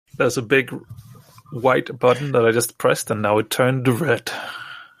there's a big white button that I just pressed, and now it turned red.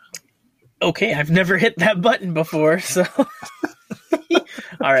 Okay, I've never hit that button before, so...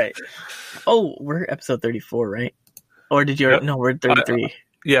 All right. Oh, we're episode 34, right? Or did you... Yep. No, we're 33.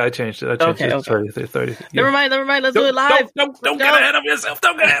 I changed it. I changed it to 30. Yeah. Never mind. Let's do it live. Don't get ahead of yourself.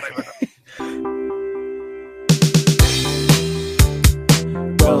 Don't get ahead of yourself.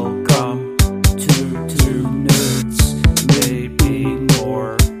 Welcome to Two Nerds, Maybe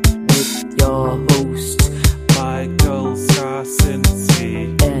More, with your host, Michael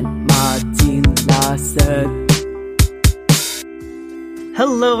Straczynski and Martin Larsen.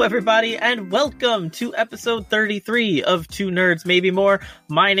 Hello, everybody, and welcome to episode 33 of Two Nerds, Maybe More.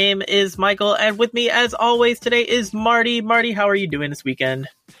 My name is Michael, and with me, as always, today is Marty. Marty, how are you doing this weekend?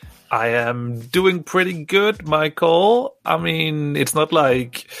 I am doing pretty good, Michael. I mean, it's not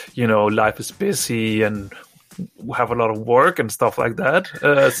like, life is busy and we have a lot of work and stuff like that.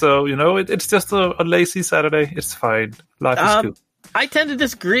 So, it's just a lazy Saturday. It's fine. Life is good. I tend to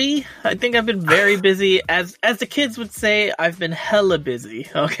disagree. I think I've been very busy. As the kids would say, I've been hella busy,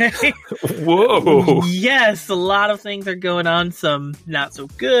 okay? Whoa. Yes, a lot of things are going on. Some not so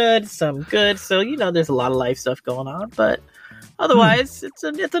good, some good. So, there's a lot of life stuff going on. But otherwise, it's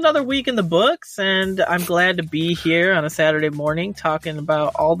another week in the books. And I'm glad to be here on a Saturday morning talking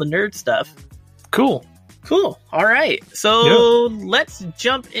about all the nerd stuff. Cool. All right. So Let's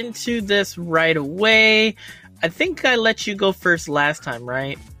jump into this right away. I think I let you go first last time,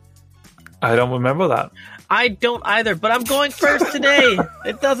 right? I don't remember that. I don't either, but I'm going first today.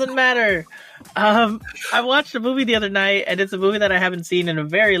 It doesn't matter. I watched a movie the other night, and it's a movie that I haven't seen in a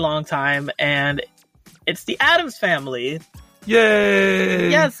very long time, and it's The Addams Family. Yay!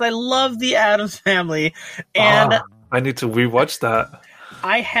 Yes, I love The Addams Family. And I need to rewatch that.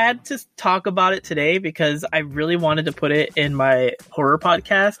 I had to talk about it today because I really wanted to put it in my horror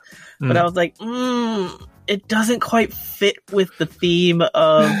podcast, but I was like, it doesn't quite fit with the theme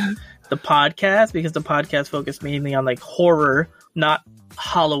of the podcast because the podcast focused mainly on like horror, not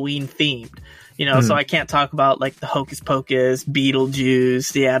Halloween themed. So I can't talk about like the Hocus Pocus,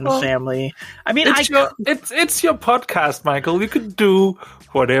 Beetlejuice, the Addams Family. I mean, it's your podcast, Michael. You can do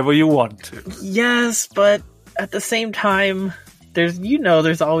whatever you want to. Yes, but at the same time,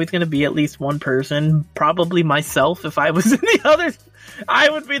 there's always going to be at least one person, probably myself. If I was in the others, I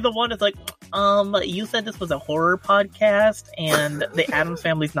would be the one that's like, you said this was a horror podcast, and the Addams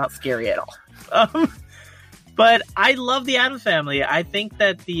Family's not scary at all. But I love the Addams Family. I think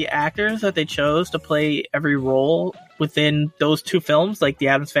that the actors that they chose to play every role within those two films, like the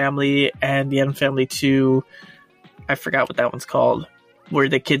Addams Family and the Addams Family 2, I forgot what that one's called, where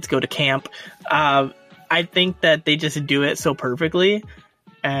the kids go to camp. I think that they just do it so perfectly,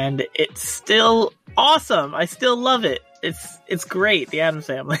 and it's still awesome. I still love it. It's great, The Addams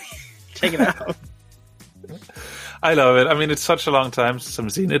Family. Check it out. I love it. I mean, it's such a long time since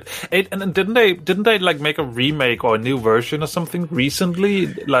I've seen it. And didn't they like make a remake or a new version or something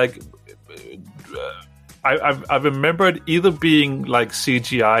recently? Like, I remember it either being like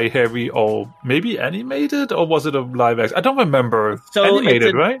CGI heavy or maybe animated, or was it a live action? I don't remember. So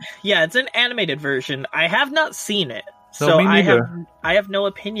animated, right? Yeah, it's an animated version. I have not seen it, no, so me neither. I have no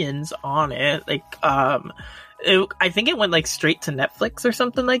opinions on it. Like, I think it went like straight to Netflix or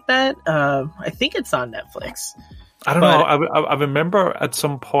something like that. I think it's on Netflix. I don't know. I remember at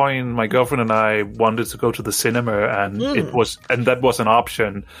some point my girlfriend and I wanted to go to the cinema, and that was an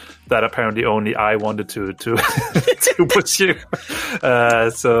option that apparently only I wanted to to pursue.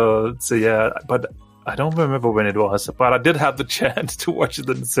 So yeah, but I don't remember when it was. But I did have the chance to watch it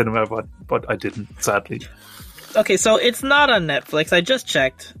in the cinema, but I didn't, sadly. Okay, so it's not on Netflix. I just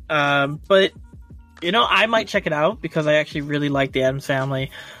checked, but. I might check it out because I actually really like the Addams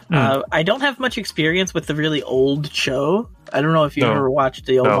Family. I don't have much experience with the really old show. I don't know if you ever watched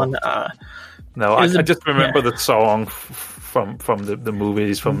the old one. No, I just remember the song from the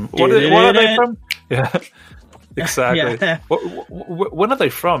movies. From what are they from? Yeah, exactly. Yeah. When are they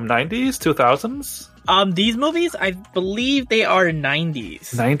from? 90s, 2000s? These movies, I believe they are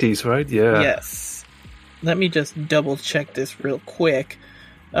 90s. 90s, right? Yeah. Yes. Let me just double check this real quick.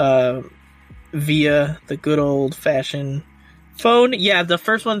 Via the good old-fashioned phone. Yeah, the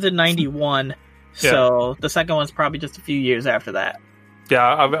first one's in 91, so the second one's probably just a few years after that. Yeah,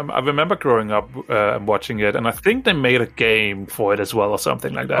 I remember growing up and watching it, and I think they made a game for it as well, or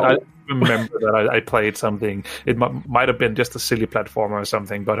something like that. I remember that I played something. It might have been just a silly platformer or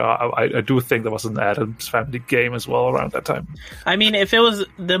something, but I do think there was an Addams Family game as well around that time. I mean, if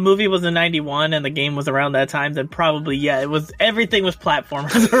the movie was in 91 and the game was around that time, then probably, yeah, everything was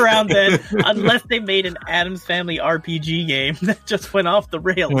platformers around then, unless they made an Addams Family RPG game that just went off the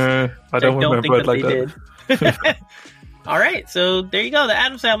rails. I don't remember it like that. Did. All right, so there you go, the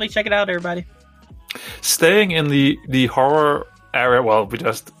Addams Family. Check it out, everybody. Staying in the horror area, well, we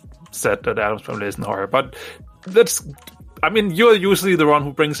just said that Addams Family isn't horror, but you're usually the one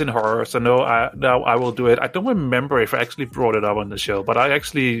who brings in horror, so now I will do it. I don't remember if I actually brought it up on the show, but I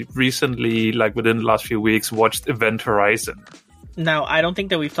actually recently, like within the last few weeks, watched Event Horizon. Now, I don't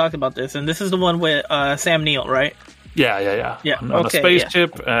think that we've talked about this, and this is the one with Sam Neill, right? Yeah. On a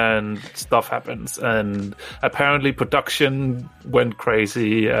spaceship, and stuff happens, and apparently production went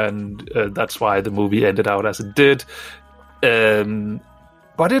crazy, and that's why the movie ended out as it did.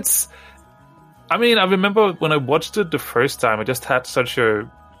 But I remember when I watched it the first time, I just had such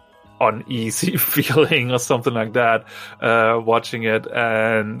a uneasy feeling or something like that watching it,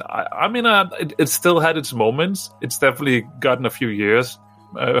 and it still had its moments. It's definitely gotten a few years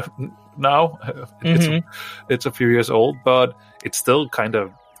now. It's a few years old, but it's still kind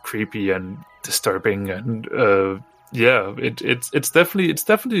of creepy and disturbing, and it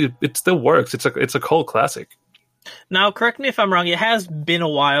still works. It's a cult classic. Now, correct me if I'm wrong, it has been a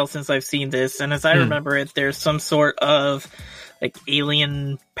while since I've seen this, and as I remember it, there's some sort of like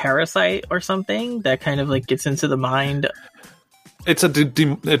alien parasite or something that kind of like gets into the mind. It's a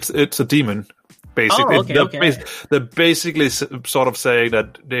demon. Basically, okay. They're basically sort of saying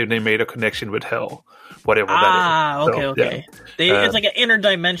that they made a connection with hell, whatever that is. Okay. Yeah. It's like an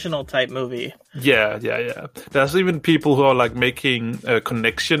interdimensional type movie. Yeah. There's even people who are like making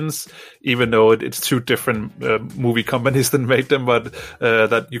connections, even though it's two different movie companies that made them, but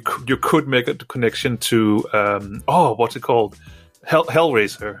that you could make a connection to what's it called?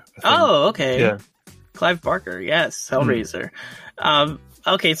 Hellraiser. Okay. Yeah. Clive Barker, yes, Hellraiser.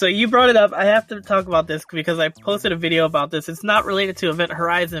 Okay, so you brought it up. I have to talk about this because I posted a video about this. It's not related to Event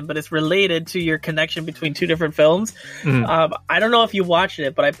Horizon, but it's related to your connection between two different films. I don't know if you watched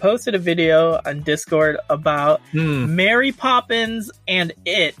it, but I posted a video on Discord about Mary Poppins and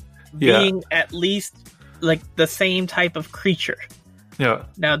It being at least like the same type of creature. Yeah.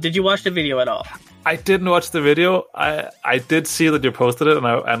 Now, did you watch the video at all? I didn't watch the video. I did see that you posted it, and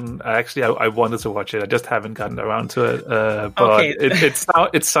I wanted to watch it. I just haven't gotten around to it. But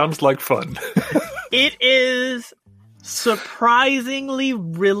it sounds like fun. It is surprisingly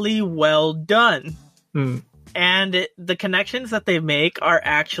really well done, and the connections that they make are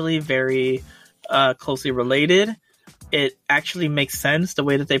actually very closely related. It actually makes sense the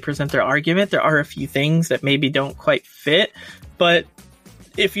way that they present their argument. There are a few things that maybe don't quite fit, but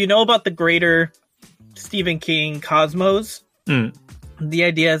if you know about the greater Stephen King cosmos, the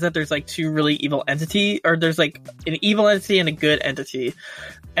idea is that there's like two really evil entity, or there's like an evil entity and a good entity,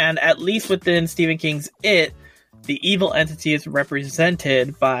 and at least within Stephen King's It, the evil entity is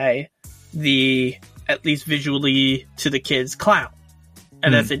represented by the, at least visually to the kids, clown,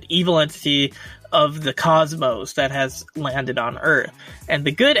 and that's an evil entity of the cosmos that has landed on Earth, and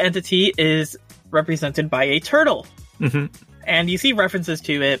the good entity is represented by a turtle. And you see references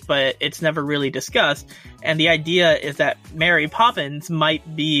to it, but it's never really discussed. And the idea is that Mary Poppins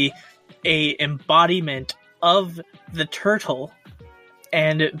might be a embodiment of the turtle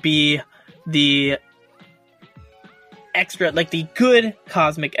and be the extra, like the good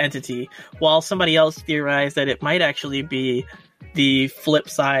cosmic entity, while somebody else theorized that it might actually be the flip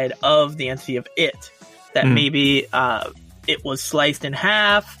side of the entity of It. That maybe it was sliced in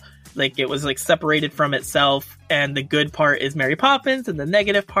half, like it was like separated from itself, and the good part is Mary Poppins and the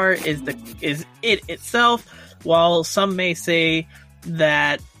negative part is it itself, while some may say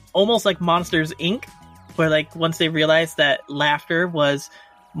that almost like Monsters Inc., where like once they realized that laughter was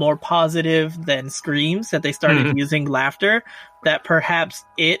more positive than screams, that they started using laughter, that perhaps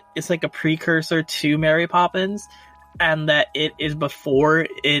it is like a precursor to Mary Poppins, and that it is before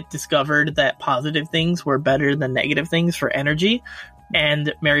it discovered that positive things were better than negative things for energy.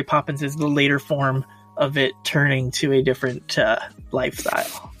 And Mary Poppins is the later form of it turning to a different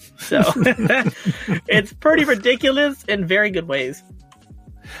lifestyle. So it's pretty ridiculous in very good ways.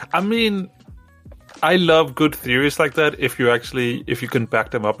 I mean, I love good theories like that. If you can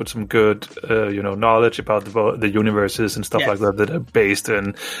back them up with some good, knowledge about the universes and stuff like that are based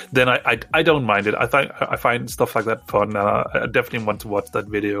in, then I don't mind it. I find stuff like that fun. I definitely want to watch that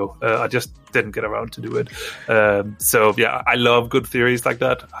video. I just didn't get around to do it. So yeah, I love good theories like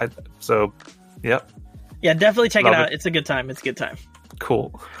that. Yeah, definitely check it Love out. It's a good time.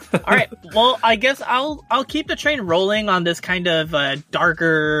 Cool. All right. Well, I guess I'll keep the train rolling on this kind of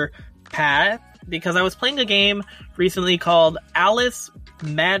darker path, because I was playing a game recently called Alice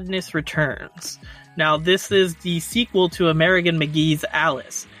Madness Returns. Now, this is the sequel to American McGee's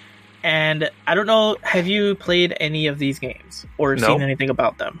Alice. And I don't know, have you played any of these games or seen anything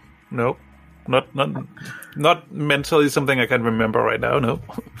about them? Nope. Not mentally something I can remember right now, no.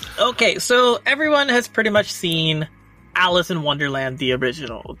 Okay, so everyone has pretty much seen Alice in Wonderland, the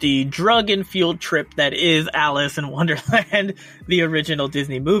original. The drug-and-fueled trip that is Alice in Wonderland, the original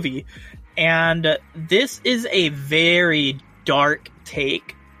Disney movie. And this is a very dark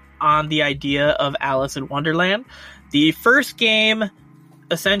take on the idea of Alice in Wonderland. The first game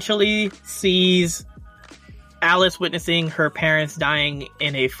essentially sees Alice witnessing her parents dying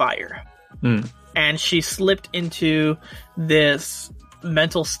in a fire. And she slipped into this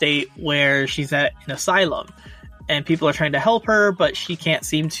mental state where she's at an asylum. And people are trying to help her, but she can't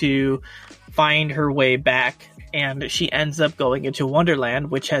seem to find her way back. And she ends up going into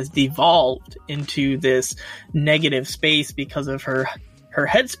Wonderland, which has devolved into this negative space because of her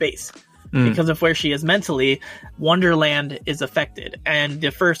headspace. Because of where she is mentally, Wonderland is affected. And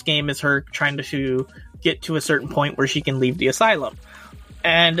the first game is her trying to get to a certain point where she can leave the asylum.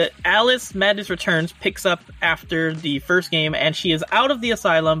 And Alice Madness Returns picks up after the first game, and she is out of the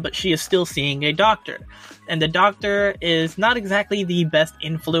asylum, but she is still seeing a doctor. And the doctor is not exactly the best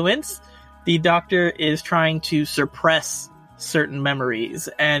influence. The doctor is trying to suppress certain memories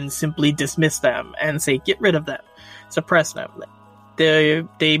and simply dismiss them and say, get rid of them, suppress them.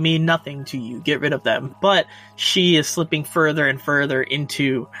 They mean nothing to you, get rid of them. But she is slipping further and further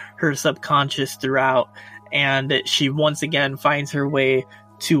into her subconscious throughout, and she once again finds her way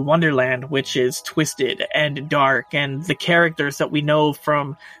to Wonderland, which is twisted and dark, and the characters that we know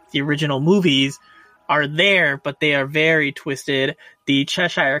from the original movies are there, but they are very twisted. The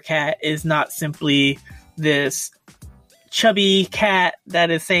Cheshire Cat is not simply this chubby cat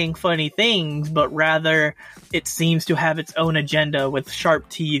that is saying funny things, but rather it seems to have its own agenda with sharp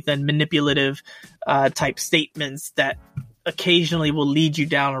teeth and manipulative type statements that occasionally will lead you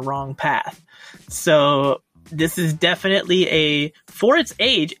down a wrong path. So this is definitely for its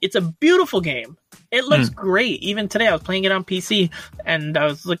age, it's a beautiful game. It looks great. Even today, I was playing it on PC, and I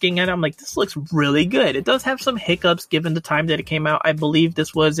was looking at it, I'm like, this looks really good. It does have some hiccups given the time that it came out. I believe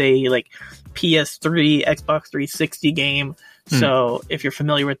this was a PS3, Xbox 360 game. So if you're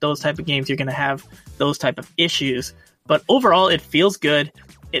familiar with those type of games, you're going to have those type of issues. But overall, it feels good.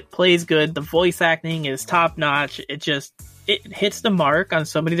 It plays good. The voice acting is top notch. It hits the mark on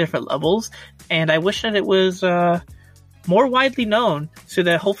so many different levels. And I wish that it was more widely known so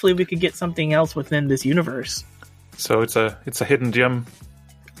that hopefully we could get something else within this universe. So it's a hidden gem.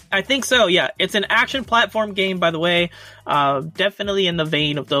 I think so, yeah. It's an action platform game, by the way. Definitely in the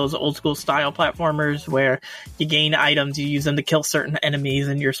vein of those old school style platformers where you gain items, you use them to kill certain enemies,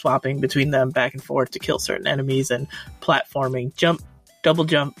 and you're swapping between them back and forth to kill certain enemies, and platforming, jump, double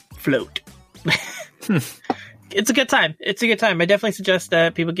jump, float. It's a good time. I definitely suggest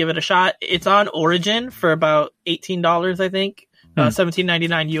that people give it a shot. It's on Origin for about $18, I think.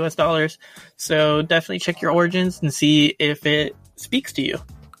 $17.99 US dollars. So definitely check your Origins and see if it speaks to you.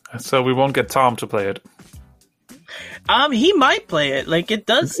 So we won't get Tom to play it. He might play it. It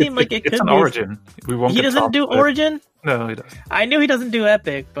does seem like it could be. It's an Origin. We won't. He doesn't do Origin? No, he doesn't. I knew he doesn't do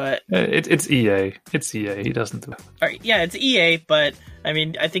Epic, but it's EA. It's EA. He doesn't do it. All right, yeah, it's EA, but I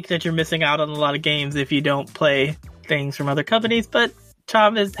mean, I think that you're missing out on a lot of games if you don't play things from other companies. But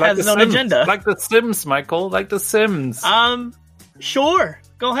Tom has his own agenda, like The Sims, Michael. Like The Sims. Sure.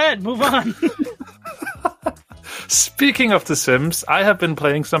 Go ahead. Move on. Speaking of The Sims, I have been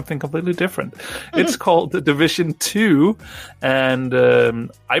playing something completely different. It's called The Division 2, and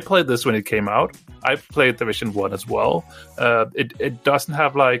I played this when it came out. I played Division 1 as well. It doesn't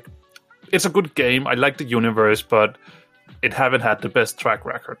have it's a good game. I like the universe, but it haven't had the best track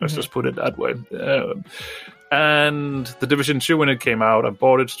record. Let's just put it that way. And The Division 2, when it came out, I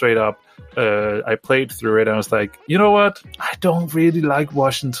bought it straight up. I played through it, and I was like, you know what? I don't really like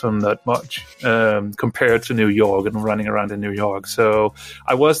Washington that much compared to New York and running around in New York. So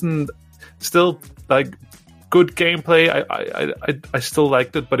I wasn't still good gameplay. I still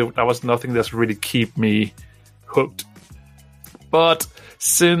liked it, but that was nothing that's really keep me hooked. But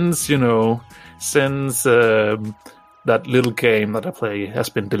since, since that little game that I play has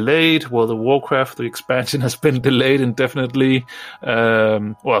been delayed. World of Warcraft, the expansion has been delayed indefinitely.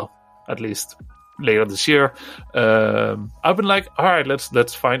 Well, at least later this year. I've been like, all right,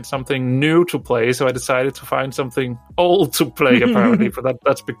 let's find something new to play. So I decided to find something old to play, apparently. But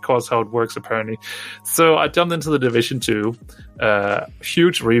that's because how it works, apparently. So I jumped into the Division 2.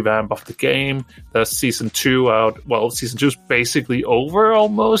 Huge revamp of the game. There's Season 2 out. Well, Season 2 is basically over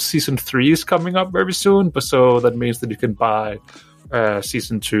almost. Season 3 is coming up very soon. But so that means that you can buy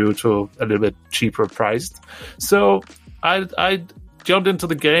Season 2 to a little bit cheaper priced. So I jumped into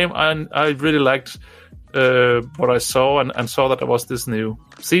the game, and I really liked what I saw, and saw that there was this new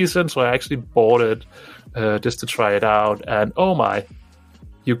season, so I actually bought it just to try it out. And oh my,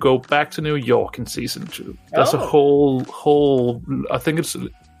 you go back to New York in Season 2. There's a whole I think it's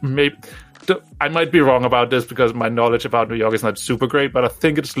maybe, I might be wrong about this because my knowledge about New York is not super great, but I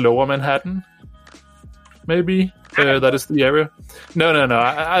think it's Lower Manhattan. Maybe that is the area. No.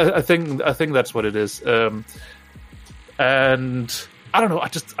 I think that's what it is. And I don't know. I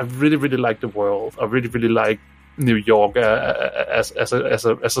really, really like the world. I really, really like New York as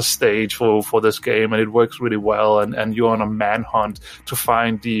a stage for this game, and it works really well. And you're on a manhunt to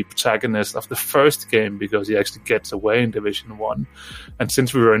find the protagonist of the first game because he actually gets away in Division 1. And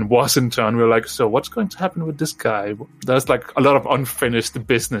since we were in Washington, we were like, so what's going to happen with this guy? There's like a lot of unfinished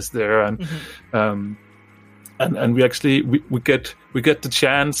business there, and and we actually we get the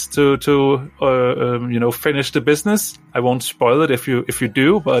chance to finish the business. I won't spoil it if you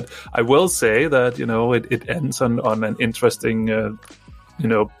do, but I will say that it ends on an interesting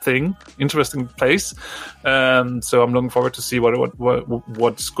interesting place. So I'm looking forward to see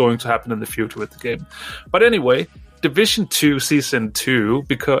what's going to happen in the future with the game. But anyway, Division 2 Season 2,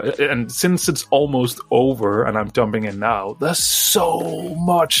 and since it's almost over and I'm jumping in now, there's so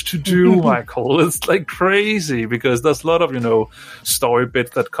much to do, Michael. It's like crazy because there's a lot of, story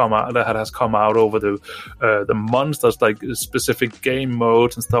bits that has come out over the months. There's like specific game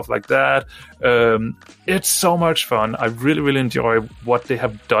modes and stuff like that. It's so much fun. I really, really enjoy what they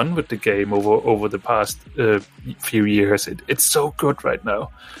have done with the game over the past few years. It's so good right now.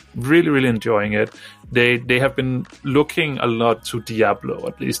 Really, really enjoying it. They have been looking a lot to Diablo,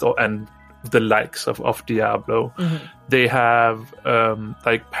 at least, and the likes of Diablo. They have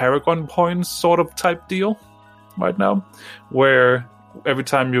like Paragon points sort of type deal right now, where every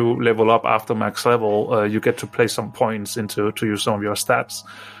time you level up after max level, you get to place some points to use some of your stats.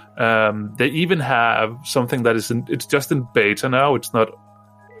 They even have something that it's just in beta now. It's not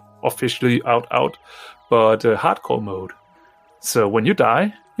officially out, but hardcore mode. So when you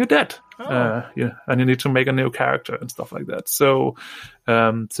die, you're dead. And you need to make a new character and stuff like that. So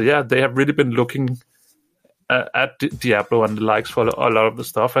yeah, they have really been looking at Diablo and the likes for a lot of the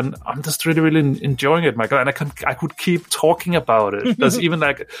stuff, and I'm just really, really enjoying it, Michael. And I could keep talking about it. There's even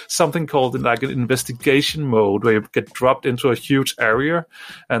like something called like an investigation mode where you get dropped into a huge area,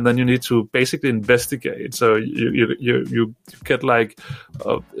 and then you need to basically investigate. So you get like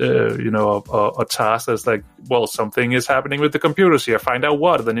a task that's like, well, something is happening with the computers here. Find out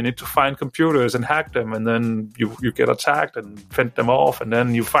what. Then you need to find computers and hack them, and then you get attacked and fend them off, and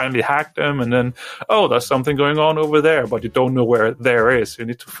then you finally hack them, and then there's something going on over there, but you don't know where there is. You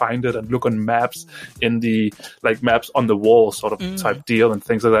need to find it and look on maps in the like maps on the wall sort of type deal and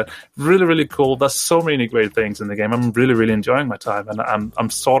things like that. Really, really cool. There's so many great things in the game. I'm really, really enjoying my time, and I'm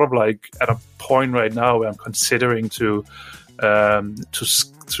sort of like at a point right now where I'm considering to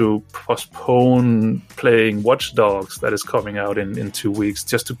postpone playing Watch Dogs that is coming out in 2 weeks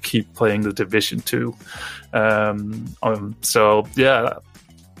just to keep playing the Division 2. So yeah,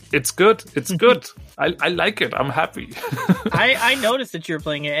 it's good. It's good. I like it. I'm happy. I noticed that you were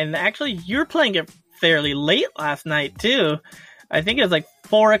playing it, and actually you're playing it fairly late last night too. I think it was like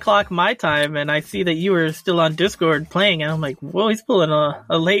 4:00 my time, and I see that you were still on Discord playing, and I'm like, whoa, he's pulling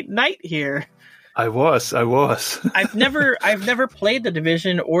a late night here. I was. I've never played the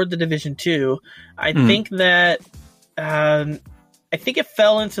Division or the Division 2. I think that I think it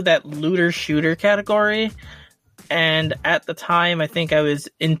fell into that looter shooter category. And at the time, I think I was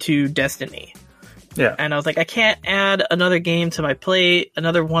into Destiny. Yeah. And I was like, I can't add another game to my plate,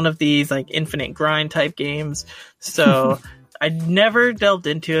 another one of these like infinite grind type games. So I never delved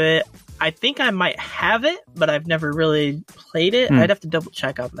into it. I think I might have it, but I've never really played it. I'd have to double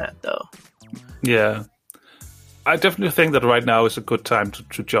check on that though. Yeah. I definitely think that right now is a good time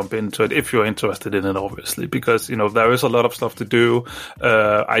to jump into it if you're interested in it, obviously, because there is a lot of stuff to do.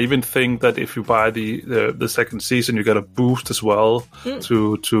 I even think that if you buy the second season, you get a boost as well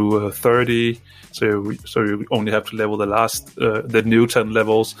to 30. So you only have to level the new 10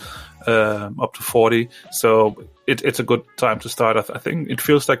 levels. up to 40. So it's a good time to start. I think it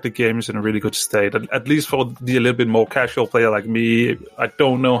feels like the game is in a really good state, at least for the a little bit more casual player like me. I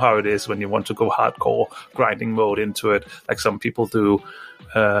don't know how it is when you want to go hardcore grinding mode into it, like some people do.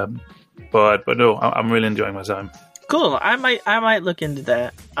 But no, I'm really enjoying my time. Cool. I might look into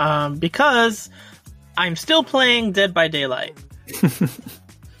that because I'm still playing Dead by Daylight.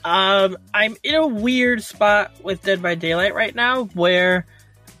 I'm in a weird spot with Dead by Daylight right now where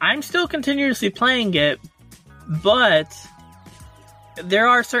I'm still continuously playing it, but there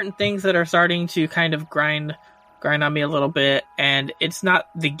are certain things that are starting to kind of grind on me a little bit, and it's not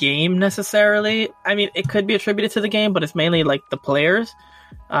the game necessarily. I mean, it could be attributed to the game, but it's mainly like the players.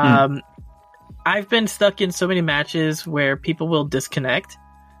 I've been stuck in so many matches where people will disconnect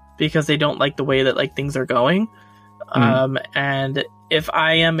because they don't like the way that like things are going. And if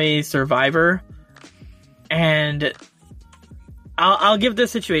I am a survivor, and I'll give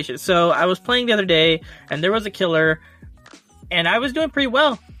this situation. So I was playing the other day and there was a killer and I was doing pretty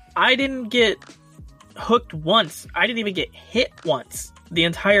well. I didn't get hooked once. I didn't even get hit once the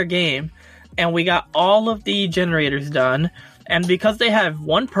entire game. And we got all of the generators done. And because they have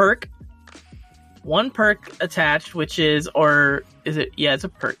one perk attached, which is, or is it? Yeah, it's a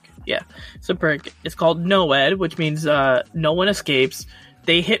perk. Yeah, it's a perk. It's called NOED, which means no one escapes.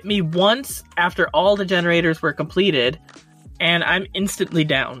 They hit me once after all the generators were completed, and I'm instantly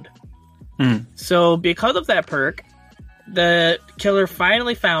downed. So because of that perk, the killer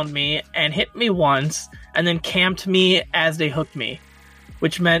finally found me and hit me once, and then camped me as they hooked me,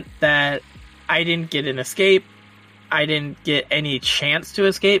 which meant that I didn't get an escape. I didn't get any chance to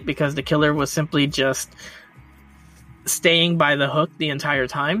escape because the killer was simply just staying by the hook the entire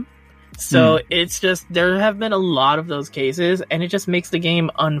time. So it's just, there have been a lot of those cases, and it just makes the game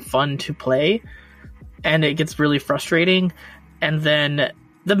unfun to play, and it gets really frustrating. And then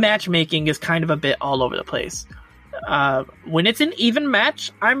the matchmaking is kind of a bit all over the place. When it's an even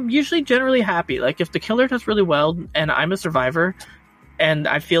match, I'm usually generally happy. Like if the killer does really well and I'm a survivor and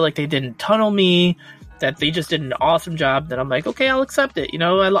I feel like they didn't tunnel me, that they just did an awesome job, then I'm like, okay, I'll accept it. You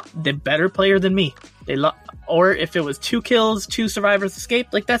know, the better player than me. Or if it was 2 kills, 2 survivors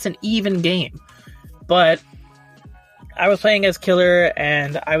escaped, like that's an even game. But I was playing as killer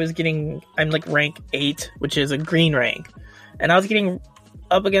and I'm like rank 8, which is a green rank. And I was getting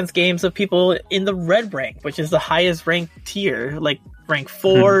up against games of people in the red rank, which is the highest rank tier, like rank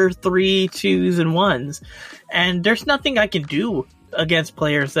 4, 3, 2s, and 1s. And there's nothing I can do against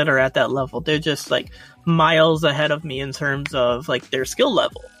players that are at that level. They're just like miles ahead of me in terms of like their skill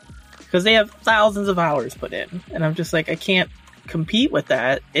level, because they have thousands of hours put in, and I'm just like, I can't compete with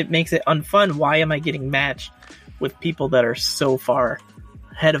that. It makes it unfun. Why am I getting matched with people that are so far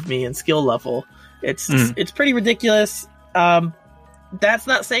ahead of me in skill level? It's pretty ridiculous. That's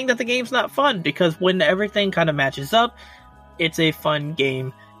not saying that the game's not fun, because when everything kind of matches up, it's a fun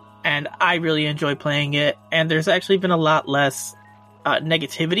game, and I really enjoy playing it. And there's actually been a lot less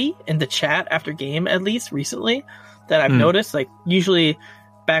negativity in the chat after game, at least recently, that I've noticed. Like usually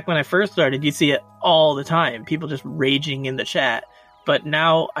back when I first started, you see it all the time, people just raging in the chat, but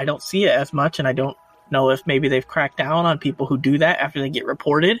now I don't see it as much, and I don't know if maybe they've cracked down on people who do that after they get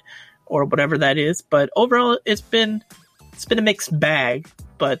reported or whatever that is. But overall, it's been a mixed bag,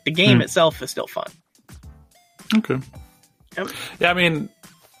 but the game itself is still fun. Okay. Yep. Yeah, I mean,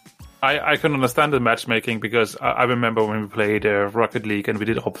 I can understand the matchmaking, because I remember when we played Rocket League and we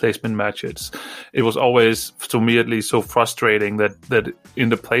did our placement matches, it was always, to me at least, so frustrating that in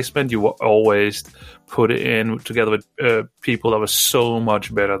the placement you were always put in together with people that were so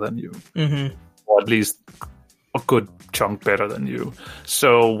much better than you, or at least a good chunk better than you.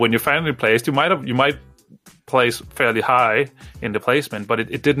 So when you finally placed, you might place fairly high in the placement, but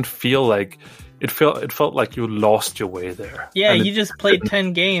it didn't feel like it felt like you lost your way there. Yeah, and you just played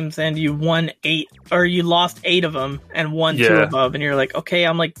 10 games and you won 8, or you lost 8 of them and won 2 of them, and you're like, okay,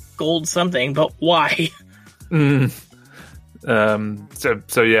 I'm like gold something, but why? So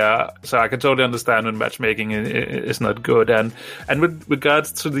I can totally understand when matchmaking is not good. And with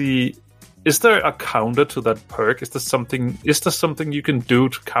regards to is there a counter to that perk? Is there something you can do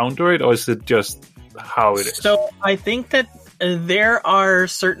to counter it, or is it just how it is? So I think that there are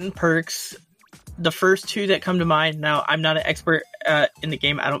certain perks. The first 2 that come to mind. Now, I'm not an expert in the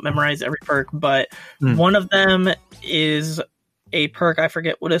game. I don't memorize every perk, but one of them is a perk. I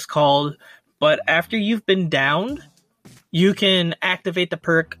forget what it's called, but after you've been downed, you can activate the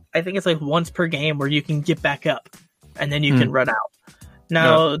perk. I think it's like once per game, where you can get back up and then you can run out.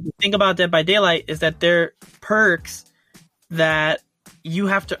 Now, the thing about Dead by Daylight is that they're perks that you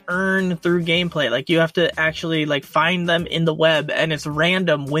have to earn through gameplay. Like, you have to actually, like, find them in the web, and it's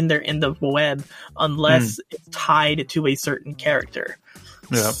random when they're in the web unless it's tied to a certain character.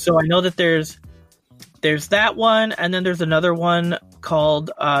 Yeah. So I know that there's that one, and then there's another one called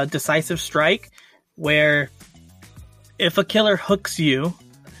Decisive Strike, where if a killer hooks you,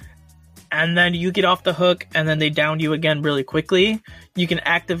 and then you get off the hook, and then they down you again really quickly, you can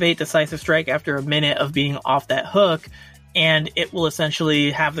activate Decisive Strike after a minute of being off that hook, and it will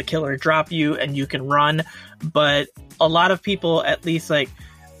essentially have the killer drop you, and you can run. But a lot of people, at least, like,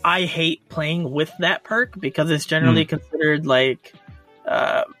 I hate playing with that perk, because it's generally considered, like,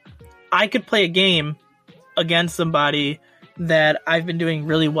 I could play a game against somebody that I've been doing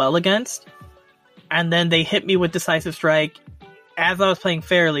really well against, and then they hit me with Decisive Strike as I was playing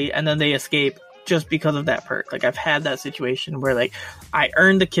fairly, and then they escape just because of that perk. Like, I've had that situation where, like, I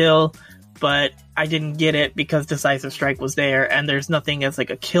earned the kill, but I didn't get it because Decisive Strike was there, and there's nothing as, like,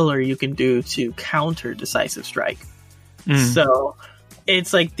 a killer you can do to counter Decisive Strike. So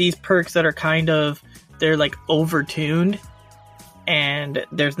it's like these perks that are kind of, they're like overtuned, and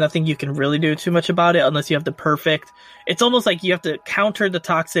there's nothing you can really do too much about it unless you have the perfect. It's almost like you have to counter the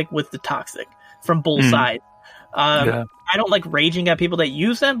toxic with the toxic from both sides. I don't like raging at people that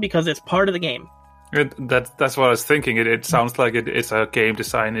use them because it's part of the game. That's what I was thinking. It sounds like it's a game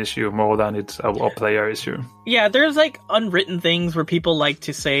design issue more than it's a player issue. Yeah, there's like unwritten things where people like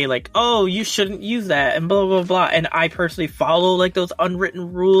to say like, oh, you shouldn't use that and blah, blah, blah. And I personally follow like those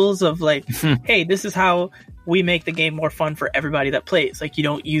unwritten rules of like, hey, this is how we make the game more fun for everybody that plays. Like, you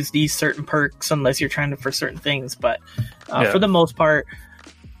don't use these certain perks unless you're trying to for certain things. But for the most part,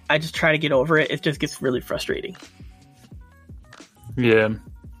 I just try to get over it. It just gets really frustrating. Yeah.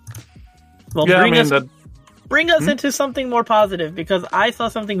 Well, bring us into something more positive, because I saw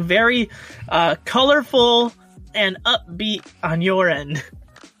something very colorful and upbeat on your end.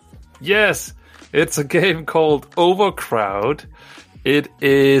 Yes, it's a game called Overcrowd. It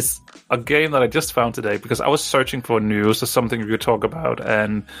is a game that I just found today because I was searching for news or something we could talk about,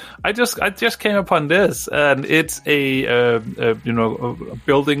 and I just came upon this, and it's a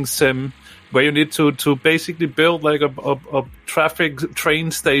building sim where you need to basically build like a traffic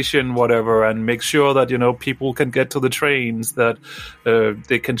train station, whatever, and make sure that, you know, people can get to the trains, that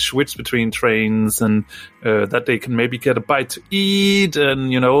they can switch between trains, and that they can maybe get a bite to eat,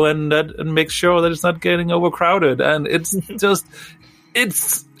 and, you know, and make sure that it's not getting overcrowded. And it's just,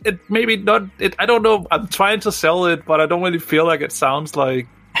 it maybe not, I don't know, I'm trying to sell it, but I don't really feel like it sounds like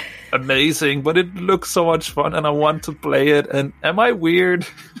amazing, but it looks so much fun and I want to play it. And am I weird?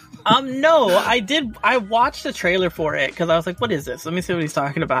 No, I watched the trailer for it because I was like, what is this? Let me see what he's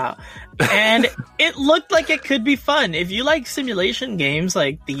talking about. And it looked like it could be fun. If you like simulation games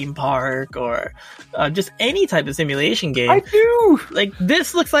like Theme Park or just any type of simulation game. I do! Like,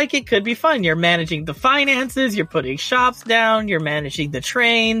 this looks like it could be fun. You're managing the finances, you're putting shops down, you're managing the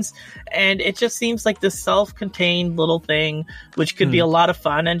trains, and it just seems like this self-contained little thing, which could be a lot of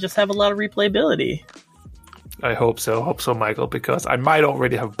fun and just have a lot of replayability. I hope so, Michael, because I might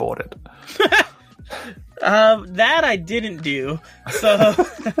already have bought it. That I didn't do, so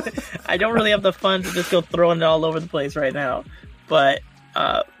I don't really have the funds to just go throwing it all over the place right now. But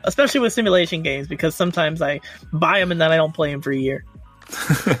especially with simulation games, because sometimes I buy them and then I don't play them for a year.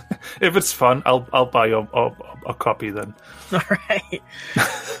 If it's fun, I'll buy a copy then. All right.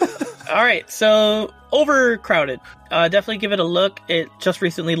 All right, so Overcrowded. Definitely give it a look. It just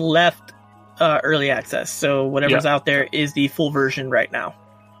recently left early access, so whatever's out there is the full version right now.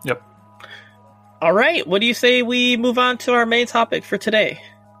 Yep. All right, what do you say we move on to our main topic for today?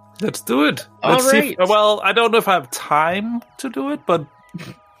 Let's do it. All right. Well, I don't know if I have time to do it, but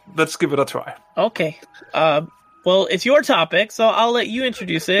let's give it a try. Okay. Well, it's your topic, so I'll let you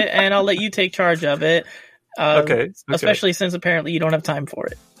introduce it, and I'll let you take charge of it. Okay. Especially since apparently you don't have time for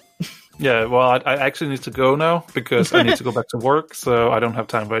it. Yeah, well, I actually need to go now because I need to go back to work, so I don't have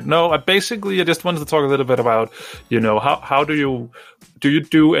time right now. I just wanted to talk a little bit about, you know, how do you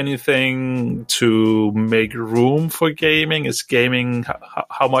do anything to make room for gaming? Is gaming,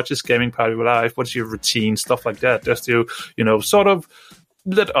 how much is gaming part of your life? What's your routine? Stuff like that. Just to, you know, sort of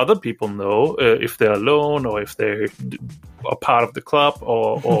let other people know if they're alone or if they're a part of the club,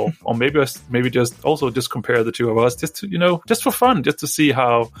 or maybe just also just compare the two of us, just to, you know, just for fun, just to see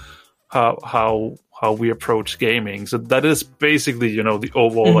how we approach gaming. So that is basically, you know, the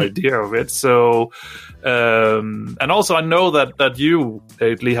overall idea of it. So, and also I know that you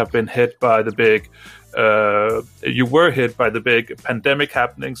lately have been hit by the big, you were hit by the big pandemic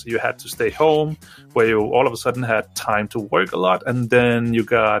happening. So you had to stay home, where you all of a sudden had time to work a lot, and then you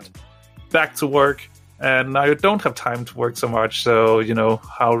got back to work and now you don't have time to work so much. So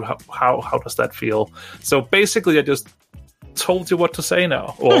how does that feel? So basically, I just told you what to say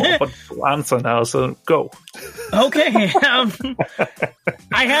now, or what to answer now. So go. Okay.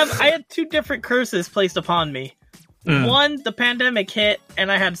 I had two different curses placed upon me. One, the pandemic hit,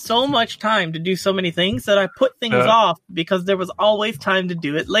 and I had so much time to do so many things that I put things off because there was always time to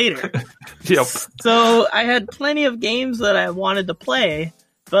do it later. Yep. So I had plenty of games that I wanted to play,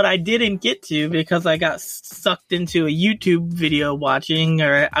 but I didn't get to because I got sucked into a YouTube video watching,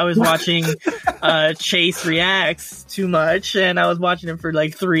 or I was watching Chase Reacts too much, and I was watching him for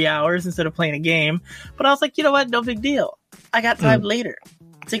like 3 hours instead of playing a game. But I was like, you know what? No big deal. I got time later.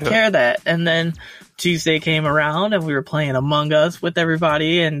 Take care of that. And then Tuesday came around and we were playing Among Us with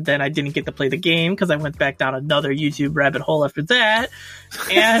everybody, and then I didn't get to play the game because I went back down another YouTube rabbit hole after that.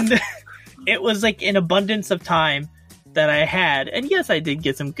 And it was like an abundance of time that I had. And yes, I did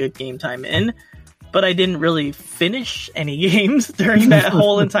get some good game time in, but I didn't really finish any games during that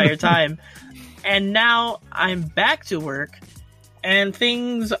whole entire time. And now I'm back to work and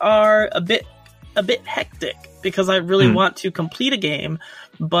things are a bit hectic because I really want to complete a game,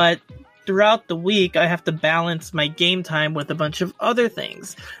 but throughout the week, I have to balance my game time with a bunch of other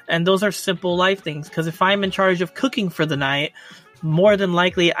things. And those are simple life things, because if I'm in charge of cooking for the night, more than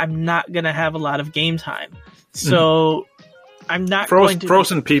likely, I'm not going to have a lot of game time. So I'm not going to...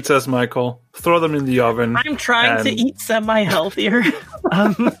 Frozen pizzas, Michael. Throw them in the oven. I'm trying to eat semi-healthier.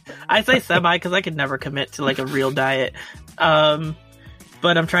 I say semi because I could never commit to like a real diet.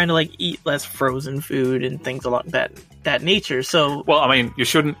 But I'm trying to like eat less frozen food and things along that nature. So, well, I mean, you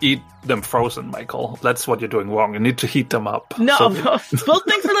shouldn't eat them frozen, Michael. That's what you're doing wrong. You need to heat them up. No, well,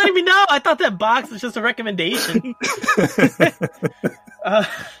 thanks for letting me know. I thought that box was just a recommendation.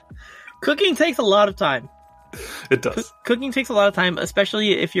 Cooking takes a lot of time. It does. Cooking takes a lot of time,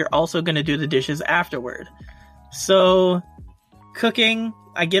 especially if you're also going to do the dishes afterward. So, cooking,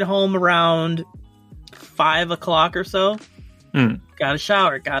 I get home around 5 o'clock or so. Gotta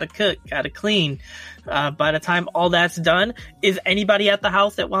shower, gotta cook, gotta clean. By the time all that's done, is anybody at the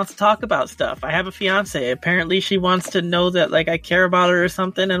house that wants to talk about stuff? I have a fiance. Apparently she wants to know that like I care about her or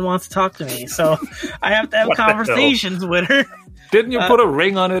something and wants to talk to me. So I have to have conversations with her. Didn't you put a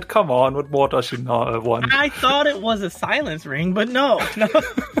ring on it? Come on, what more does she not want? I thought it was a silence ring, but no.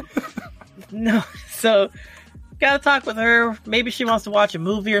 No. So gotta talk with her. Maybe she wants to watch a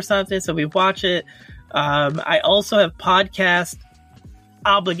movie or something, so we watch it. I also have podcast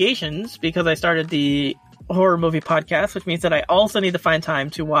obligations because I started the horror movie podcast, which means that I also need to find time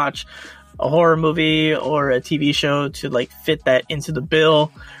to watch a horror movie or a TV show to like fit that into the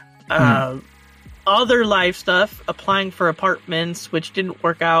bill. Other life stuff, applying for apartments, which didn't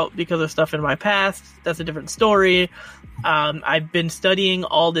work out because of stuff in my past. That's a different story. I've been studying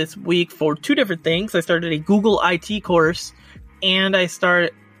all this week for two different things. I started a Google IT course, and I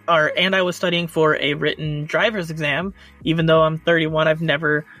was studying for a written driver's exam. Even though I'm 31, I've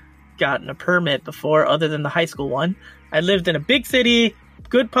never gotten a permit before other than the high school one. I lived in a big city,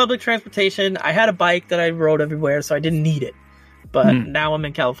 good public transportation. I had a bike that I rode everywhere, so I didn't need it. But now I'm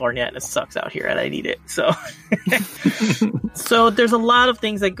in California and it sucks out here and I need it. So, so there's a lot of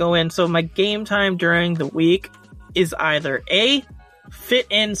things that go in. So my game time during the week is either A, fit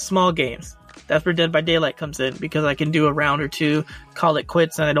in small games. That's where Dead by Daylight comes in, because I can do a round or two, call it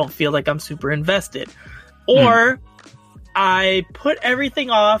quits, and I don't feel like I'm super invested. Or I put everything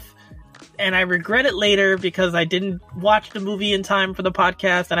off and I regret it later because I didn't watch the movie in time for the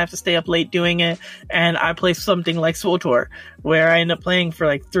podcast and I have to stay up late doing it, and I play something like SWTOR, where I end up playing for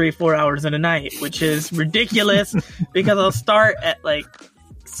like 3-4 hours in a night, which is ridiculous because I'll start at like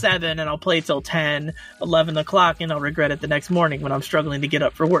 7 and I'll play till 10, 11 o'clock, and I'll regret it the next morning when I'm struggling to get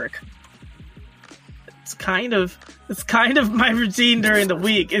up for work. It's kind of my routine during the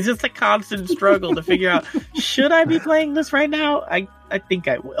week. It's just a constant struggle to figure out, should I be playing this right now? I think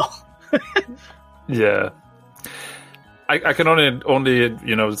I will. Yeah. I can only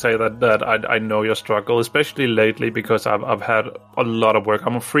say that I know your struggle, especially lately, because I've had a lot of work.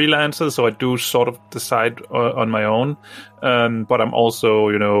 I'm a freelancer, so I do sort of decide on my own. But I'm also,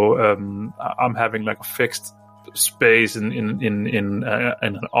 I'm having like a fixed space in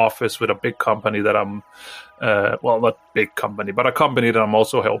an office with a big company that I'm not big company, but a company that I'm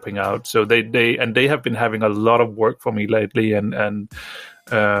also helping out. So they have been having a lot of work for me lately, and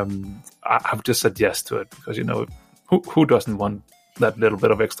I've just said yes to it because who doesn't want that little bit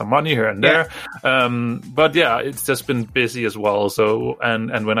of extra money here and there. But yeah, it's just been busy as well. So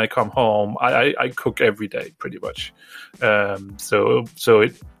and when I come home, I cook every day pretty much. So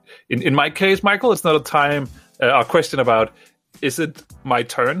in my case, Michael, it's not a question about, is it my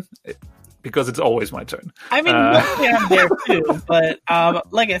turn? because it's always my turn. I mean, mostly I'm there too, but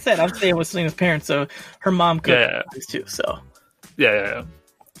like I said, I'm staying with Selena's parents, so her mom cooks too. So yeah.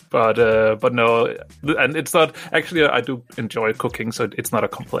 But no, and it's not actually. I do enjoy cooking, so it's not a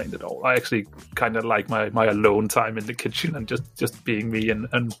complaint at all. I actually kind of like my alone time in the kitchen and just being me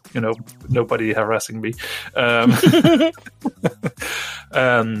and nobody harassing me. But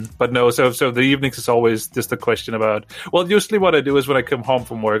no, so the evenings is always just a question about. Well, usually what I do is when I come home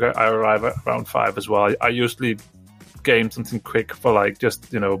from work, I arrive at around 5 as well. I usually game something quick for like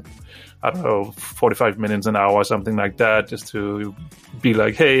just I don't know, 45 minutes, an hour, something like that, just to be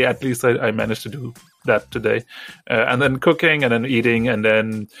like, hey, at least I managed to do that today. And then cooking, and then eating, and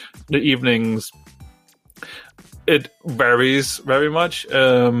then the evenings, it varies very much.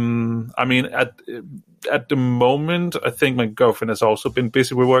 I mean, at the moment, I think my girlfriend has also been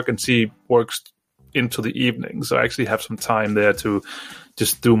busy with work, and she works into the evening. So I actually have some time there to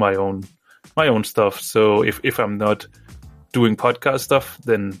just do my own stuff. So if I'm not doing podcast stuff,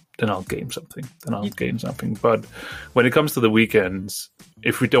 then I'll game something. But when it comes to the weekends,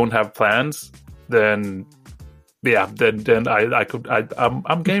 if we don't have plans, then I'm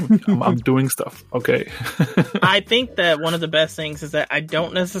gaming. I'm doing stuff. Okay. I think that one of the best things is that I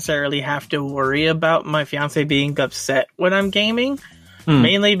don't necessarily have to worry about my fiance being upset when I'm gaming,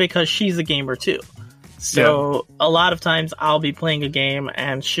 mainly because she's a gamer too. So a lot of times I'll be playing a game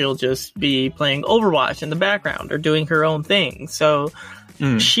and she'll just be playing Overwatch in the background or doing her own thing. So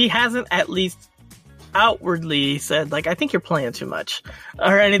she hasn't at least outwardly said, like, I think you're playing too much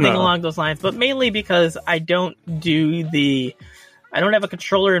or anything along those lines. But mainly because I don't have a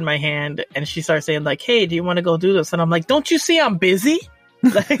controller in my hand, and she starts saying like, hey, do you want to go do this? And I'm like, don't you see I'm busy?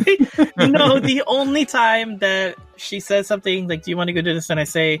 Like, no, the only time that she says something like, do you want to go do this? And I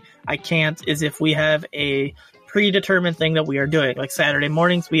say, I can't, is if we have a predetermined thing that we are doing. Like Saturday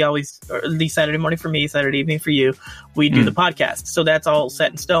mornings, we always, or at least Saturday morning for me, Saturday evening for you, we do the podcast. So that's all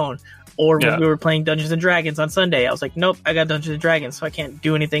set in stone. Or when we were playing Dungeons and Dragons on Sunday, I was like, nope, I got Dungeons and Dragons, so I can't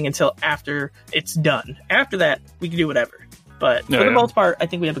do anything until after it's done. After that, we can do whatever. But for the most part, I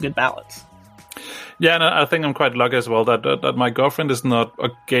think we have a good balance. Yeah, and I think I'm quite lucky as well that my girlfriend is not a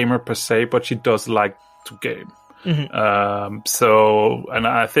gamer per se, but she does like to game. So, and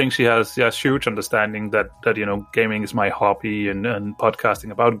I think she has huge understanding that gaming is my hobby, and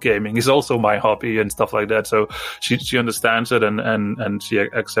podcasting about gaming is also my hobby and stuff like that. So she understands it and she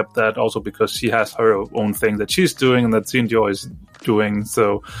accepts that also because she has her own thing that she's doing and that she enjoys doing.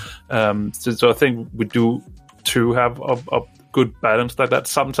 So I think we do too have a good balance like that.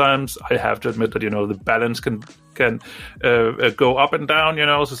 Sometimes I have to admit that the balance can go up and down.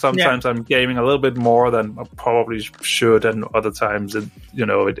 So sometimes I'm gaming a little bit more than I probably should, and other times it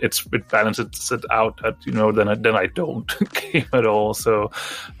balances it out. Then I don't game at all.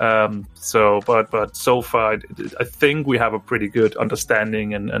 But so far I think we have a pretty good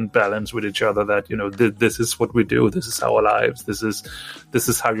understanding and balance with each other. That this is what we do. This is our lives. This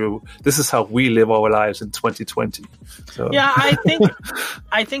is how we live our lives in 2020. So. Yeah, I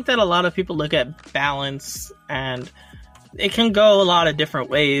think that a lot of people look at balance, and it can go a lot of different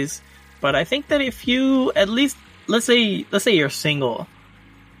ways. But I think that if you at least let's say you're single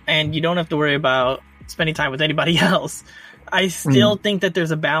and you don't have to worry about spending time with anybody else, I still think that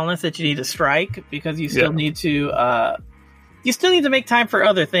there's a balance that you need to strike, because you still need to make time for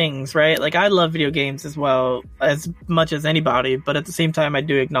other things, right? Like, I love video games as well, as much as anybody, but at the same time, I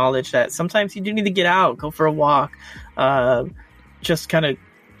do acknowledge that sometimes you do need to get out, go for a walk, just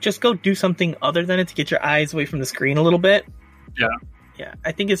go do something other than it to get your eyes away from the screen a little bit. Yeah.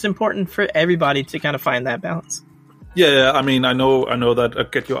 I think it's important for everybody to kind of find that balance. Yeah. I mean, I know that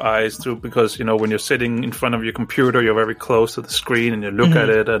get your eyes through, because when you're sitting in front of your computer, you're very close to the screen and you look at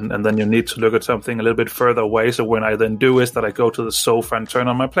it, and then you need to look at something a little bit further away. So when I then do is that I go to the sofa and turn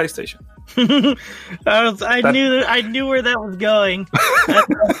on my PlayStation. I knew where that was going.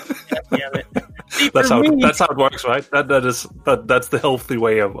 Damn it. See, that's how it works, right? That's the healthy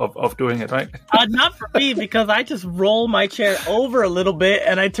way of doing it, right? Not for me, because I just roll my chair over a little bit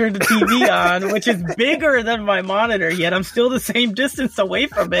and I turn the TV on, which is bigger than my monitor, yet I'm still the same distance away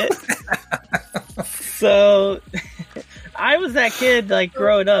from it. So I was that kid, like,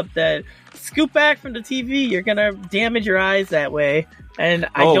 growing up, that scoot back from the TV, you're gonna damage your eyes that way. And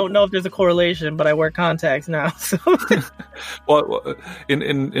I don't know if there's a correlation, but I wear contacts now. So. Well,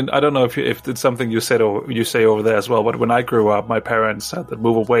 in I don't know if it's something you said or you say over there as well. But when I grew up, my parents said that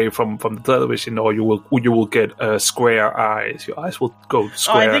move away from the television, or you will get square eyes. Your eyes will go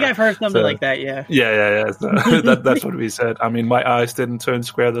square. I think I've heard something like that. Yeah. Yeah. So that's what we said. I mean, my eyes didn't turn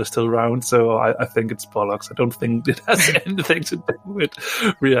square; they're still round. So I think it's bollocks. I don't think it has anything to do with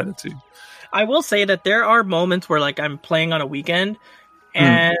reality. I will say that there are moments where like I'm playing on a weekend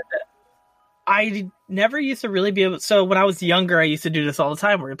and I never used to really be able. So when I was younger, I used to do this all the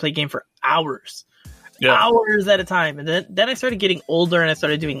time where I play a game for hours. Hours at a time. And then I started getting older and I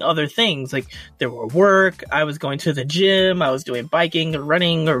started doing other things. Like there were work, I was going to the gym, I was doing biking or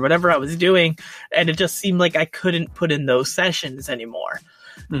running or whatever I was doing. And it just seemed like I couldn't put in those sessions anymore.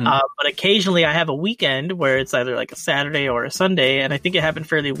 But occasionally I have a weekend where it's either like a Saturday or a Sunday. And I think it happened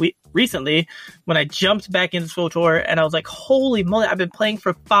fairly recently when I jumped back into SWTOR and I was like, holy moly, I've been playing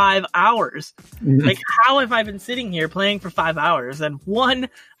for 5 hours. Like, how have I been sitting here playing for 5 hours? And one,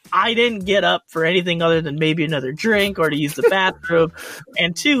 I didn't get up for anything other than maybe another drink or to use the bathroom.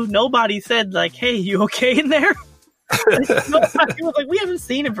 And two, nobody said like, hey, you okay in there? Nobody was like, we haven't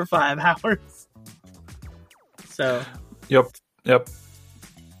seen him for 5 hours. So. Yep.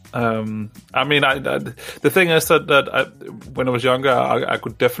 I mean, the thing is that when I was younger, I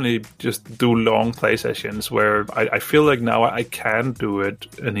could definitely just do long play sessions where I feel like now I can't do it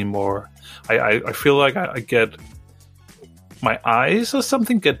anymore. I feel like I get my eyes or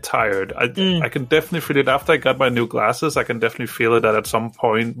something get tired. I can definitely feel it after I got my new glasses. I can definitely feel it that at some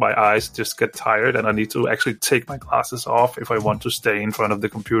point my eyes just get tired and I need to actually take my glasses off if I want to stay in front of the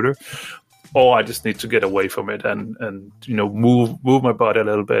computer. Or I just need to get away from it and move my body a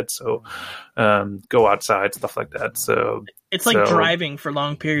little bit. So go outside, stuff like that. So it's like driving for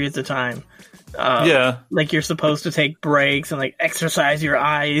long periods of time. Like you're supposed to take breaks and like exercise your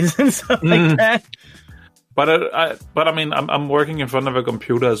eyes and stuff like that. But I mean, I'm working in front of a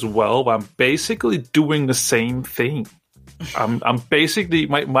computer as well. But I'm basically doing the same thing. I'm basically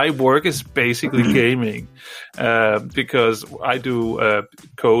my work is basically gaming because I do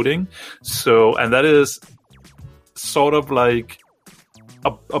coding. So, and that is sort of like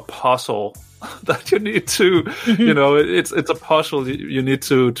a puzzle that you need to, it's a puzzle you need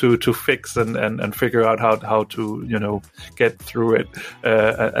to fix and figure out how to, get through it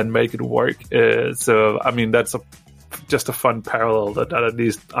and make it work. So, I mean, that's just a fun parallel that at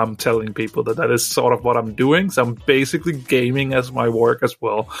least I'm telling people that is sort of what I'm doing. So I'm basically gaming as my work as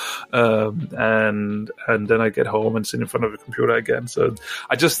well. And then I get home and sit in front of the computer again. So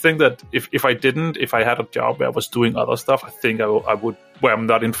I just think that if I had a job where I was doing other stuff, I think I would, where I'm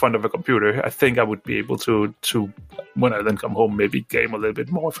not in front of a computer, I think I would be able to when I then come home, maybe game a little bit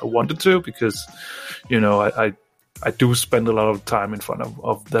more if I wanted to, because, I do spend a lot of time in front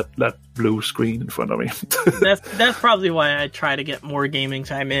of that blue screen in front of me. That's probably why I try to get more gaming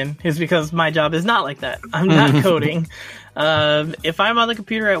time in, is because my job is not like that. I'm not coding. If I'm on the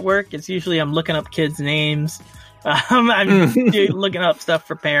computer at work, it's usually I'm looking up kids' names. I'm looking up stuff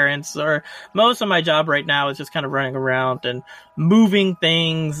for parents, or most of my job right now is just kind of running around and moving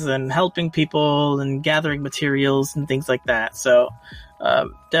things and helping people and gathering materials and things like that. So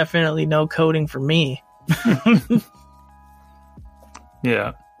definitely no coding for me.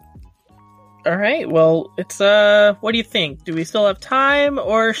 Yeah. All right. Well, it's what do you think? Do we still have time,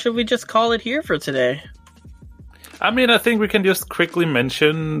 or should we just call it here for today? I mean, I think we can just quickly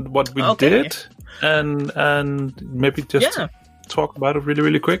mention what we did and maybe just talk about it really,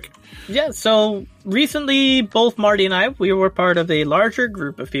 really quick. Yeah. So recently, both Marty and I, we were part of a larger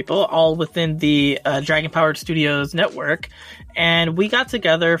group of people, all within the Dragon Powered Studios network. And we got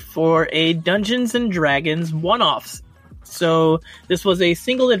together for a Dungeons and Dragons one-offs. So this was a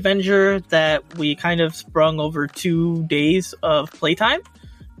single adventure that we kind of sprung over 2 days of playtime.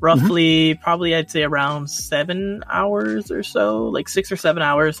 Roughly, probably I'd say around 7 hours or so, like 6 or 7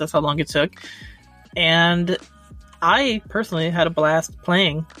 hours. That's how long it took. And I personally had a blast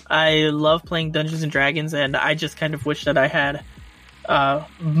playing. I love playing Dungeons and Dragons, and I just kind of wish that I had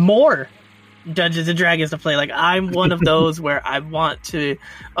more Dungeons and Dragons to play. Like, I'm one of those where I want to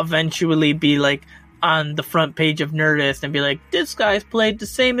eventually be like on the front page of Nerdist and be like, this guy's played the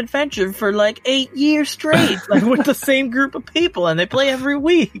same adventure for like 8 years straight, like with the same group of people, and they play every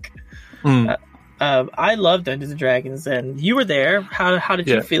week. I love Dungeons and Dragons, and you were there. How did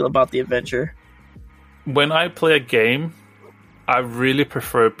you feel about the adventure? When I play a game, I really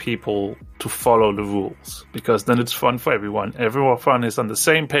prefer people to follow the rules, because then it's fun for everyone. Everyone is on the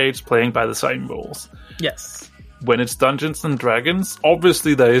same page, playing by the same rules. Yes. When it's Dungeons and Dragons,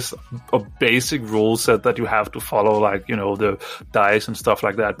 obviously there is a basic rule set that you have to follow, like, the dice and stuff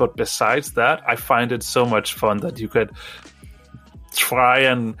like that. But besides that, I find it so much fun that you could try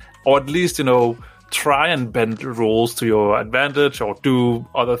and, or at least, try and bend the rules to your advantage or do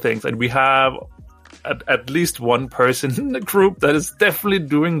other things. And we have at least one person in the group that is definitely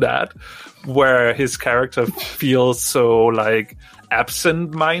doing that, where his character feels so like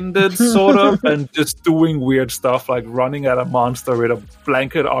absent-minded sort of, and just doing weird stuff like running at a monster with a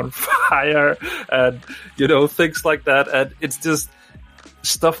blanket on fire, and things like that. And it's just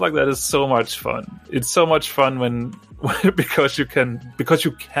stuff like that is so much fun. It's so much fun when because you can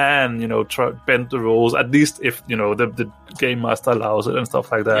try bend the rules, at least if the game master allows it and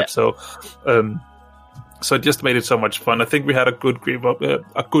stuff like that. Yeah. So it just made it so much fun. I think we had a good group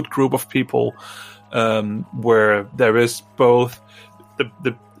of people where there is both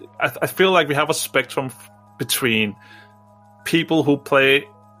I feel like we have a spectrum between people who play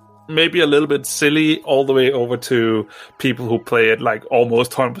maybe a little bit silly all the way over to people who play it like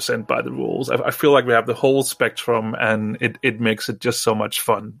almost 100% by the rules. I feel like we have the whole spectrum, and it makes it just so much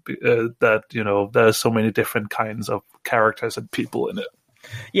fun that there's so many different kinds of characters and people in it.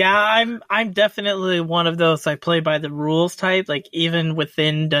 Yeah, I'm definitely one of those I play by the rules type, like even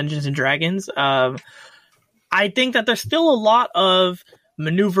within Dungeons and Dragons. I think that there's still a lot of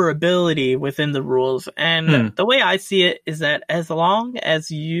maneuverability within the rules, and the way I see it is that as long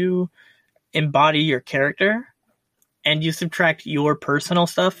as you embody your character and you subtract your personal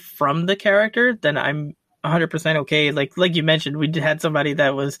stuff from the character, then I'm 100% okay. Like you mentioned, we had somebody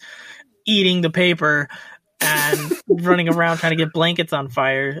that was eating the paper and running around trying to get blankets on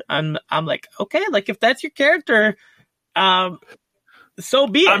fire. I'm like, okay, like if that's your character, so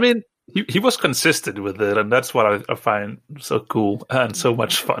be it. I mean, he was consistent with it, and that's what I find so cool and so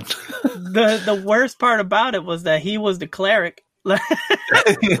much fun. The worst part about it was that he was the cleric. So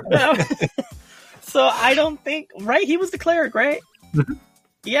I don't think, right? He was the cleric, right?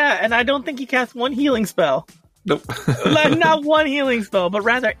 Yeah, and I don't think he cast one healing spell. Nope. Like, not one healing spell, but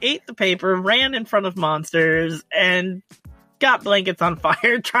rather ate the paper, ran in front of monsters, and got blankets on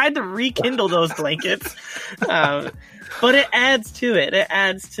fire, tried to rekindle those blankets. But it adds to it. It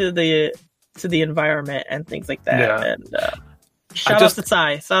adds to the environment and things like that. Yeah. And shout out to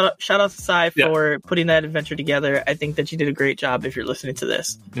Sai. Shout out to Sai for putting that adventure together. I think that you did a great job if you're listening to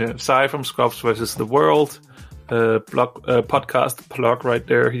this. Yeah, Sai from Scrubs versus the World. Podcast plug right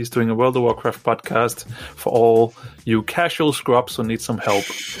there. He's doing a World of Warcraft podcast for all you casual scrubs who need some help,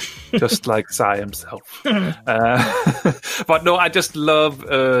 just like Sai himself. But no, I just love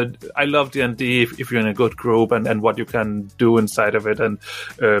I love D&D if you're in a good group and what you can do inside of it, and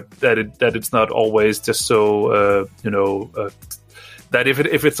that it's not always just so that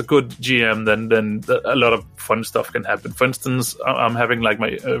if it's a good GM, then a lot of fun stuff can happen. For instance, I'm having like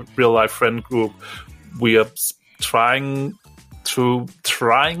my real life friend group. We are trying to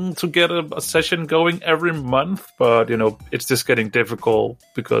get a session going every month, but it's just getting difficult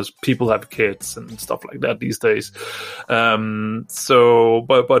because people have kids and stuff like that these days. But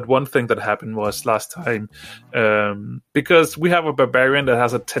one thing that happened was last time, because we have a barbarian that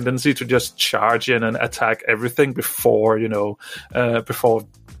has a tendency to just charge in and attack everything before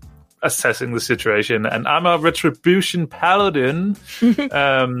assessing the situation, and I'm a retribution paladin,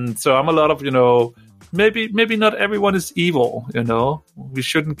 so I'm a lot of maybe not everyone is evil. We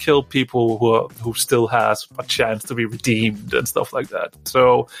shouldn't kill people who still has a chance to be redeemed and stuff like that.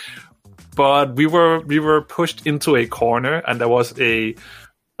 So, but we were pushed into a corner, and there was I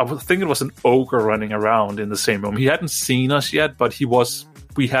think it was an ogre running around in the same room. He hadn't seen us yet, but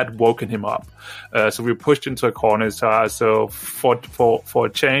we had woken him up. So we were pushed into a corner. So for a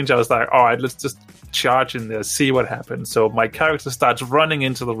change, I was like, all right, let's just charge in there, see what happens. So my character starts running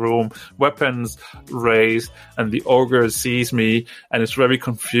into the room, weapons raised, and the ogre sees me and is very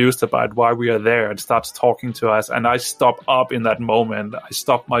confused about why we are there and starts talking to us. And I stop up in that moment. I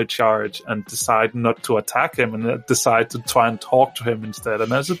stop my charge and decide not to attack him and decide to try and talk to him instead.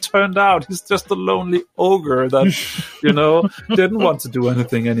 And as it turned out, he's just a lonely ogre that, didn't want to do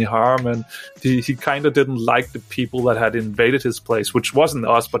anything, any harm. And he kind of didn't like the people that had invaded his place, which wasn't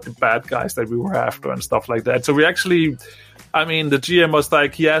us, but the bad guys that we were after and stuff like that. So we actually, the GM was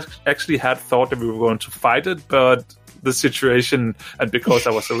like, he actually had thought that we were going to fight it, but the situation, and because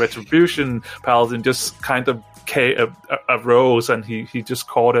I was a retribution paladin, just kind of arose, and he just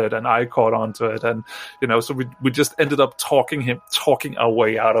caught it, and I caught onto it, and so we just ended up talking our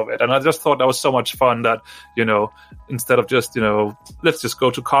way out of it. And I just thought that was so much fun that instead of just let's just go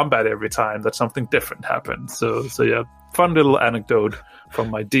to combat every time, that something different happened. So yeah, fun little anecdote from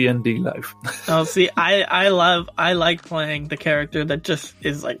my D&D life. Oh, see, I like playing the character that just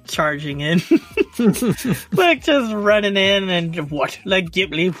is like charging in, like just running in and what, like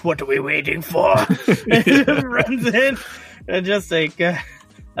Ghibli, what are we waiting for? And just runs in and just like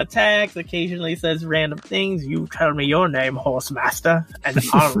attacks. Occasionally says random things. You tell me your name, horse master, and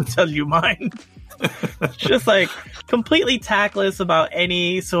I'll tell you mine. Just like completely tactless about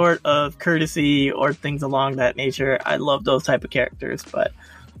any sort of courtesy or things along that nature. I love those type of characters, but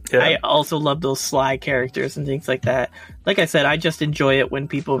I also love those sly characters and things like that. Like I said, I just enjoy it when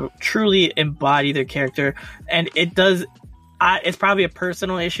people truly embody their character, and it does. It's probably a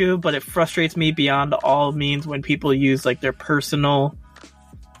personal issue, but it frustrates me beyond all means when people use like their personal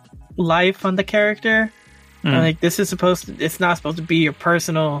life on the character. Like, this is it's not supposed to be your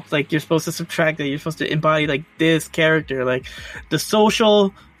personal, like, you're supposed to subtract that. You're supposed to embody like this character, like the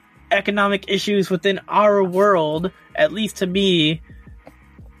social economic issues within our world, at least to me.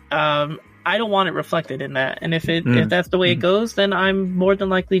 I don't want it reflected in that. And if that's the way it goes, then I'm more than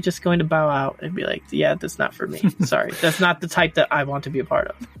likely just going to bow out and be like, yeah, that's not for me. Sorry. That's not the type that I want to be a part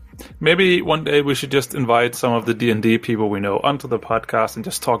of. Maybe one day we should just invite some of the D&D people we know onto the podcast and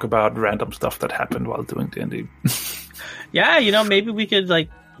just talk about random stuff that happened while doing D&D. Yeah, maybe we could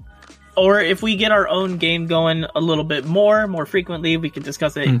or if we get our own game going a little bit more frequently, we could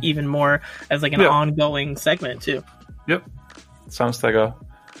discuss it even more as like an ongoing segment too. Yep. Sounds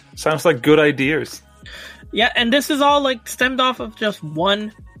like good ideas. Yeah, and this is all like stemmed off of just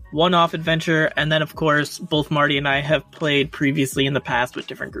one-off adventure, and then of course both Marty and I have played previously in the past with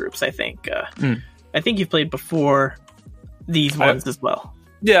different groups. I think you've played before these ones as well.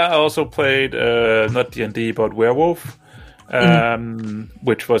 Yeah, I also played not D&D but Werewolf,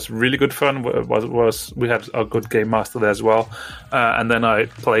 which was really good fun. We had a good game master there as well, and then I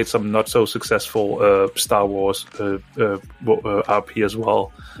played some not so successful Star Wars RP as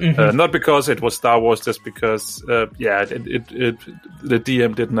well. Not because it was Star Wars, just because the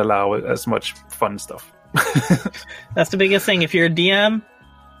DM didn't allow as much fun stuff. That's the biggest thing. If you're a DM,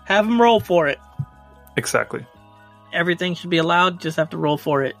 have them roll for it. Exactly. Everything should be allowed. Just have to roll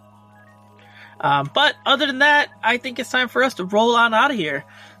for it. But other than that, I think it's time for us to roll on out of here.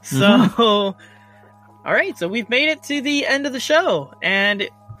 So, all right. So we've made it to the end of the show, and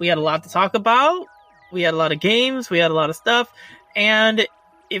we had a lot to talk about. We had a lot of games. We had a lot of stuff. And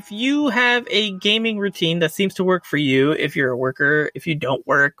if you have a gaming routine that seems to work for you, if you're a worker, if you don't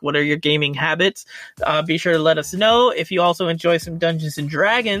work, what are your gaming habits? Be sure to let us know. If you also enjoy some Dungeons and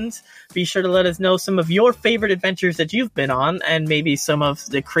Dragons, be sure to let us know some of your favorite adventures that you've been on, and maybe some of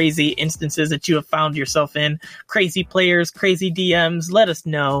the crazy instances that you have found yourself in. Crazy players, crazy DMs, let us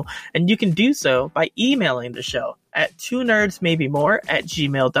know. And you can do so by emailing the show at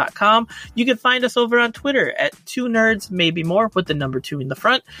 2nerdsmaybemore@gmail.com. You can find us over on Twitter at 2nerdsmaybemore with the number 2 in the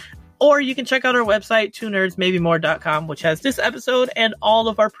front. Or you can check out our website, 2nerdsmaybemore.com, which has this episode and all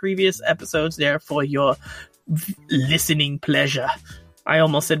of our previous episodes there for your listening pleasure. I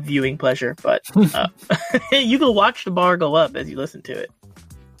almost said viewing pleasure, but you can watch the bar go up as you listen to it.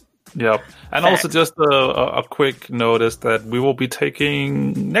 Yep. And also just a quick notice that we will be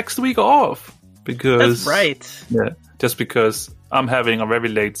taking next week off. Because, that's right. Yeah, just because I'm having a very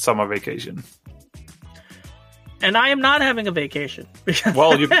late summer vacation. And I am not having a vacation.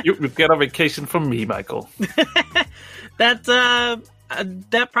 Well, you get a vacation from me, Michael. That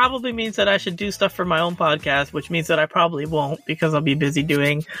probably means that I should do stuff for my own podcast, which means that I probably won't, because I'll be busy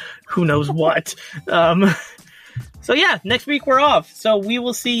doing who knows what. So yeah, next week we're off. So we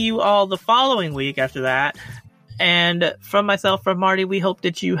will see you all the following week after that. And from myself, from Marty, we hope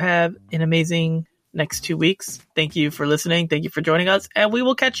that you have an amazing next 2 weeks. Thank you for listening. Thank you for joining us. And we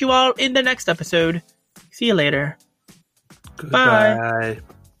will catch you all in the next episode. See you later. Goodbye. Bye.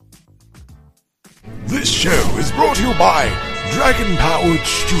 This show is brought to you by Dragon Powered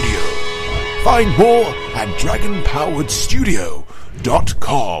Studio. Find more at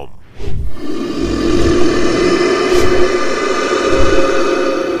dragonpoweredstudio.com.